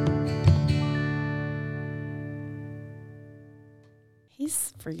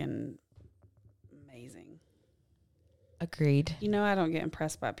 He's freaking amazing. Agreed. I don't get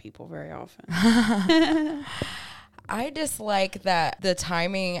impressed by people very often. I just like that the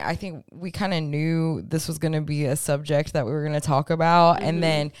timing. I think we kind of knew this was going to be a subject that we were going to talk about. Mm-hmm. And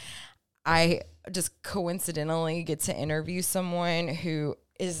then I just coincidentally get to interview someone who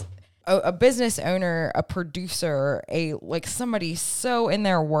is a business owner, a producer, somebody so in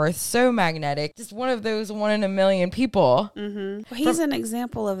their worth, so magnetic, just one of those 1 in a million people. Mm-hmm. Well, he's an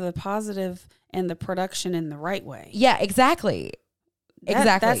example of the positive and the production in the right way. Yeah, exactly.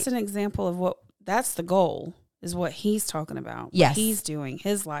 Exactly. That's an example of that's the goal, is what he's talking about. Yes. What he's doing,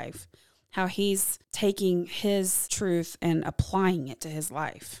 his life, how he's taking his truth and applying it to his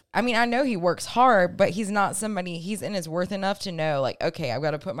life. I mean, I know he works hard, but he's not somebody, he's in his worth enough to know, okay, I've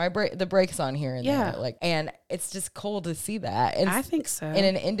got to put the brakes on here and there. And it's just cool to see that. And I think so. In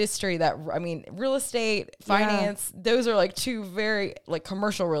an industry that, real estate, finance, those are two very,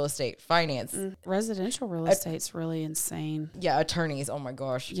 commercial real estate, finance. Residential real estate's really insane. Yeah, attorneys, oh my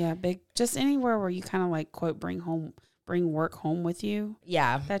gosh. Yeah, just anywhere where you kind of quote, bring work home with you.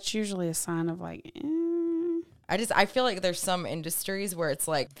 Yeah. That's usually a sign of I feel like there's some industries where it's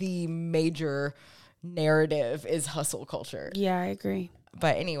the major narrative is hustle culture. Yeah, I agree.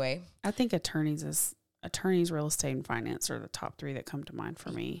 But anyway. I think attorneys, real estate, and finance are the top 3 that come to mind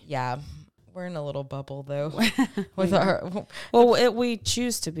for me. Yeah. We're in a little bubble though. We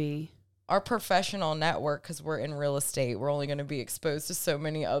choose to be. Our professional network, because we're in real estate, we're only going to be exposed to so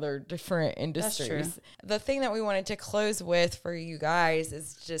many other different industries. That's true. The thing that we wanted to close with for you guys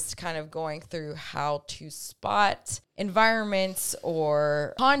is just kind of going through how to spot environments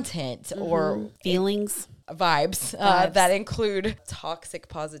or content or feelings, vibes. That include toxic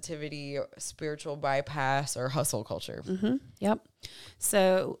positivity, spiritual bypass, or hustle culture. Mm-hmm. Yep.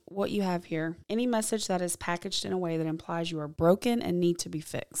 So what you have here, any message that is packaged in a way that implies you are broken and need to be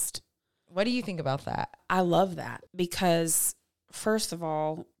fixed. What do you think about that? I love that because, first of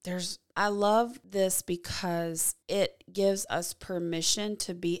all, I love this because it gives us permission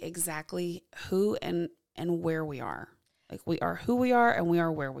to be exactly who and where we are. We are who we are and we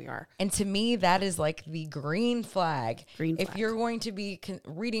are where we are. And to me, that is the green flag. If you're going to be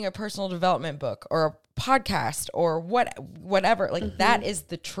reading a personal development book or a podcast or whatever, that is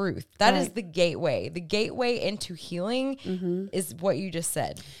the truth. That is the gateway. The gateway into healing is what you just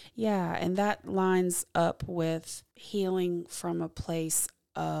said. Yeah. And that lines up with healing from a place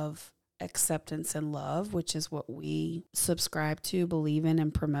of acceptance and love, which is what we subscribe to, believe in,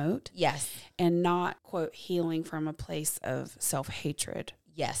 and promote. Yes. And not, quote, healing from a place of self-hatred.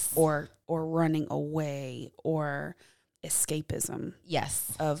 Yes. Or running away or escapism.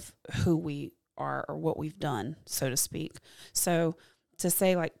 Yes. Of who we are or what we've done, so to speak. So to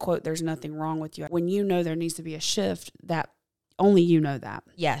say quote, there's nothing wrong with you, when there needs to be a shift, that only you know that.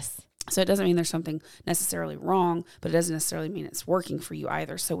 Yes. So it doesn't mean there's something necessarily wrong, but it doesn't necessarily mean it's working for you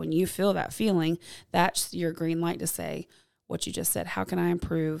either. So when you feel that feeling, that's your green light to say what you just said. How can I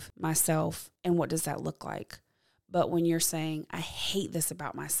improve myself? And what does that look like? But when you're saying, I hate this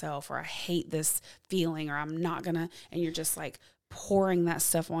about myself, or I hate this feeling, or I'm not going to, and you're just pouring that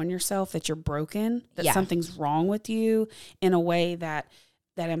stuff on yourself, that you're broken, that something's wrong with you in a way that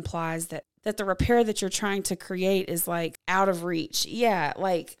implies that the repair that you're trying to create is out of reach. Yeah.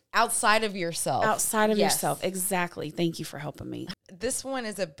 Outside of yourself. Outside of yourself. Exactly. Thank you for helping me. This one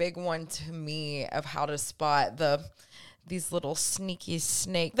is a big one to me of how to spot these little sneaky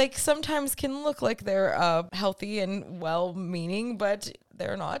snakes. They sometimes can look like they're healthy and well-meaning, but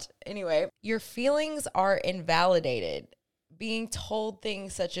they're not. Anyway, your feelings are invalidated being told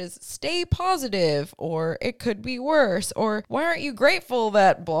things such as stay positive, or it could be worse, or why aren't you grateful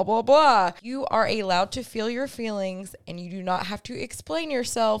that blah, blah, blah. You are allowed to feel your feelings and you do not have to explain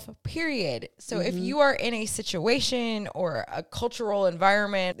yourself, period. So if you are in a situation or a cultural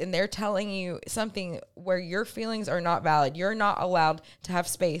environment and they're telling you something where your feelings are not valid, you're not allowed to have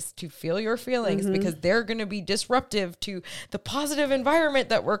space to feel your feelings because they're going to be disruptive to the positive environment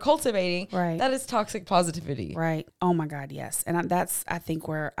that we're cultivating. Right. That is toxic positivity. Right. Oh my God. Yes. And that's, I think,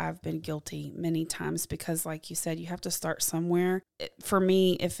 where I've been guilty many times, because like you said, you have to start somewhere. For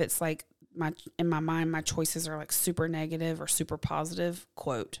me, if it's like in my mind, my choices are like super negative or super positive,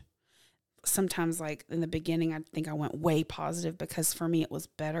 quote. Sometimes like in the beginning, I think I went way positive because for me it was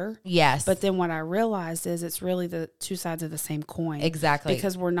better. Yes. But then what I realized is it's really the two sides of the same coin. Exactly.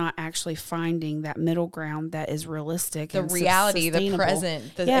 Because we're not actually finding that middle ground that is realistic. The and reality, the sustainable.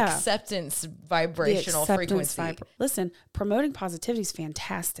 present, the acceptance vibrational frequency. Listen, promoting positivity is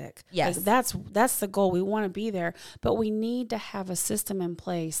fantastic. Yes. Like that's the goal. We want to be there, but we need to have a system in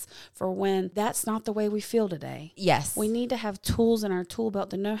place for when that's not the way we feel today. Yes. We need to have tools in our tool belt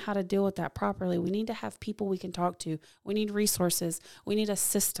to know how to deal with that properly. We need to have people we can talk to. We need resources. We need a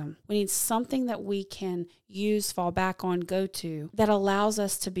system. We need something that we can use, fall back on, go to, that allows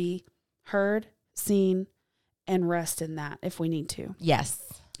us to be heard, seen, and rest in that if we need to. Yes.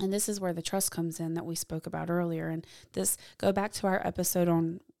 And this is where the trust comes in that we spoke about earlier. And this, go back to our episode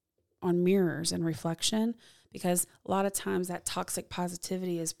on mirrors and reflection, because a lot of times that toxic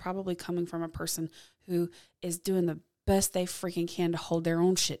positivity is probably coming from a person who is doing the best they freaking can to hold their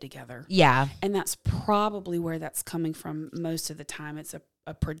own shit together. Yeah. And that's probably where that's coming from most of the time. It's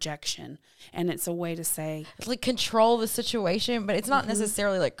a projection, and it's a way to say, It's like control the situation, but it's not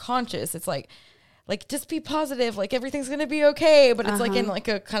necessarily like conscious. It's like just be positive, like everything's going to be okay. But it's like in like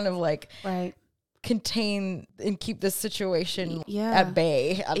a kind of like right, contain and keep this situation Yeah. at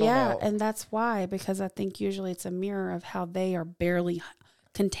bay. I don't know. and that's why, because I think usually it's a mirror of how they are barely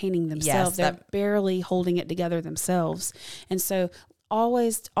containing themselves. Yes, They're barely holding it together themselves. And so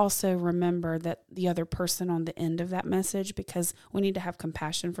always also remember that the other person on the end of that message, because we need to have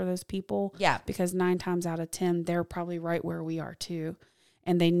compassion for those people. Yeah. Because 9 times out of 10, they're probably right where we are too.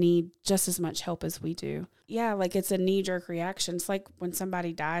 And they need just as much help as we do. Yeah. Like it's a knee-jerk reaction. It's like when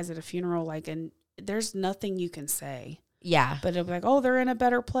somebody dies at a funeral, like, and there's nothing you can say. Yeah. But it'll be like, oh, they're in a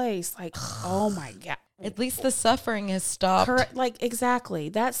better place. Like, oh my God. At least the suffering has stopped. Correct. Like, exactly.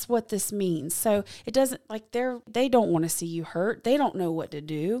 That's what this means. So it doesn't, like, they don't want to see you hurt. They don't know what to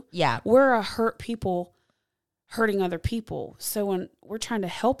do. Yeah. We're a hurt people hurting other people. So when we're trying to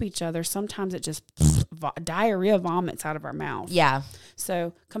help each other, sometimes it just diarrhea vomits out of our mouth. Yeah.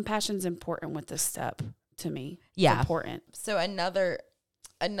 So compassion's important with this step to me. It's Yeah. important. So another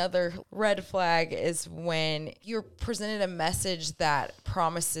red flag is when you're presented a message that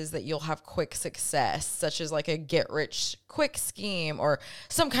promises that you'll have quick success, such as like a get rich quick scheme or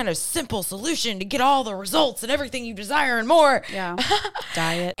some kind of simple solution to get all the results and everything you desire and more. Yeah.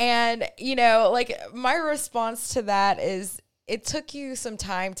 Diet. And, you know, like my response to that is it took you some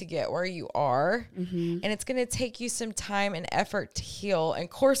time to get where you are, and it's going to take you some time and effort to heal and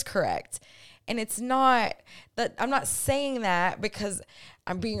course correct. And it's not that I'm not saying that because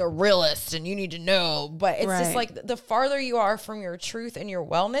I'm being a realist and you need to know, but it's just Right. like the farther you are from your truth and your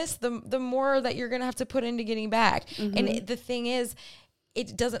wellness, the more that you're going to have to put into getting back. And the thing is,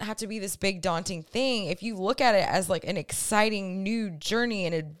 it doesn't have to be this big daunting thing. If you look at it as like an exciting new journey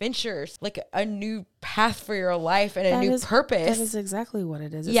and adventure, like a new path for your life and a new purpose. That is exactly what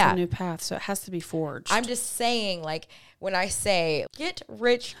it is. It's Yeah. a new path. So it has to be forged. I'm just saying, like, when I say get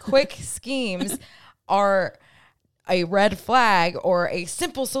rich quick schemes are a red flag or a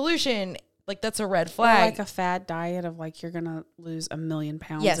simple solution, like that's a red Or flag. like a fad diet of like you're gonna lose 1 million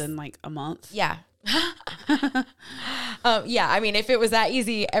pounds Yes. in like a month. Yeah. Yeah, I mean, if it was that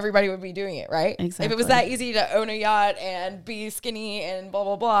easy, everybody would be doing it, right? If it was Exactly. that easy to own a yacht and be skinny and blah,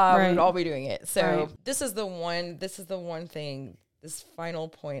 blah, blah, we Right. would all be doing it. So Right. this is the one thing, this final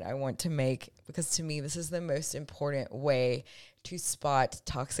point I want to make, because to me, this is the most important way to spot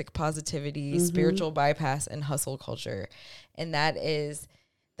toxic positivity, spiritual bypass, and hustle culture. And that is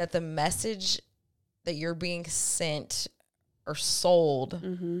that the message that you're being sent or sold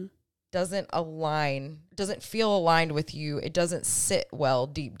doesn't feel aligned with you. It doesn't sit well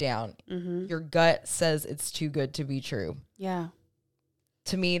deep down. Your gut says it's too good to be true. Yeah.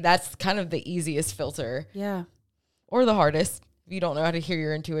 To me, that's kind of the easiest filter, Yeah. or the hardest if you don't know how to hear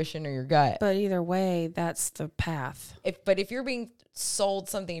your intuition or your gut. But either way, that's the path. But if you're being sold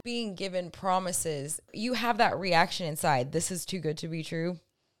something, being given promises, you have that reaction inside. This is too good to be true.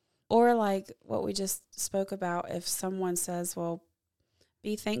 Or like what we just spoke about, if someone says, well,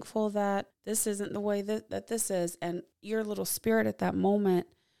 be thankful that this isn't the way that this is, and your little spirit at that moment,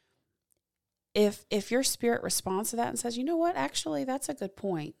 if your spirit responds to that and says, you know what, actually, that's a good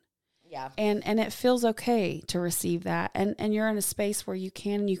point. Yeah. And it feels okay to receive that. And you're in a space where you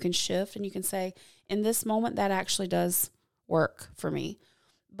can shift and you can say, in this moment, that actually does work for me.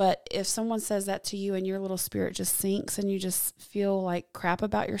 But if someone says that to you and your little spirit just sinks and you just feel like crap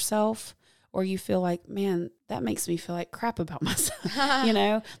about yourself, or you feel like, man, that makes me feel like crap about myself, you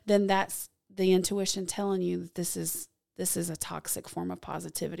know, then that's the intuition telling you that this is a toxic form of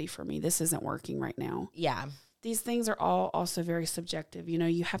positivity for me. This isn't working right now. Yeah. These things are all also very subjective. You know,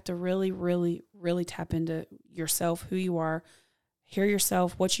 you have to really, really, really tap into yourself, who you are, hear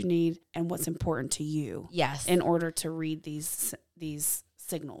yourself, what you need, and what's important to you. Yes. In order to read these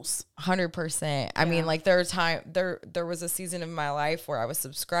signals. 100%. I mean, like there was a season of my life where I was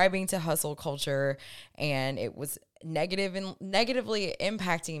subscribing to hustle culture, and it was negatively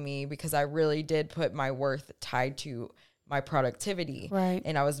impacting me because I really did put my worth tied to my productivity. Right.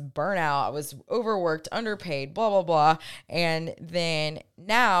 And I was burnt out. I was overworked, underpaid, blah, blah, blah. And then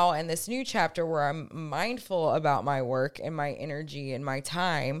now in this new chapter where I'm mindful about my work and my energy and my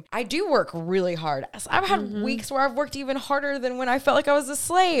time, I do work really hard. I've had weeks where I've worked even harder than when I felt like I was a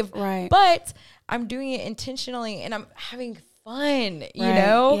slave. Right. But I'm doing it intentionally and I'm having fun, you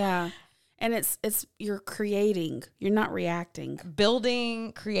know? Yeah. And it's you're creating. You're not reacting.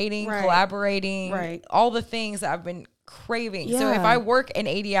 Building, creating, Right. collaborating, Right. all the things that I've been craving. So if Yeah. I work an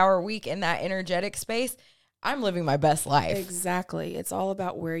 80-hour week in that energetic space, I'm living my best life. Exactly. It's all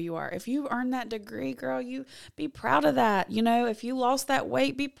about where you are. If you earned that degree, girl, you be proud of that. You know, if you lost that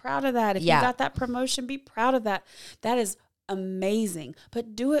weight, be proud of that. If Yeah. you got that promotion, be proud of that. That is amazing.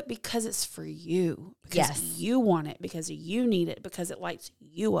 But do it because it's for you. Because Yes. you want it, because you need it, because it lights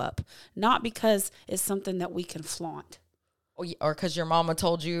you up. Not because it's something that we can flaunt. Or because your mama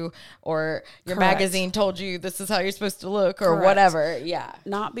told you, or your Correct. magazine told you this is how you're supposed to look, or Correct. whatever. Yeah.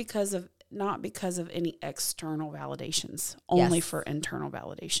 Not because of any external validations, only Yes. for internal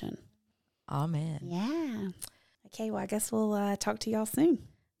validation. Amen. Yeah. Okay, well, I guess we'll talk to y'all soon.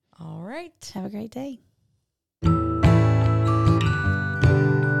 All right. Have a great day.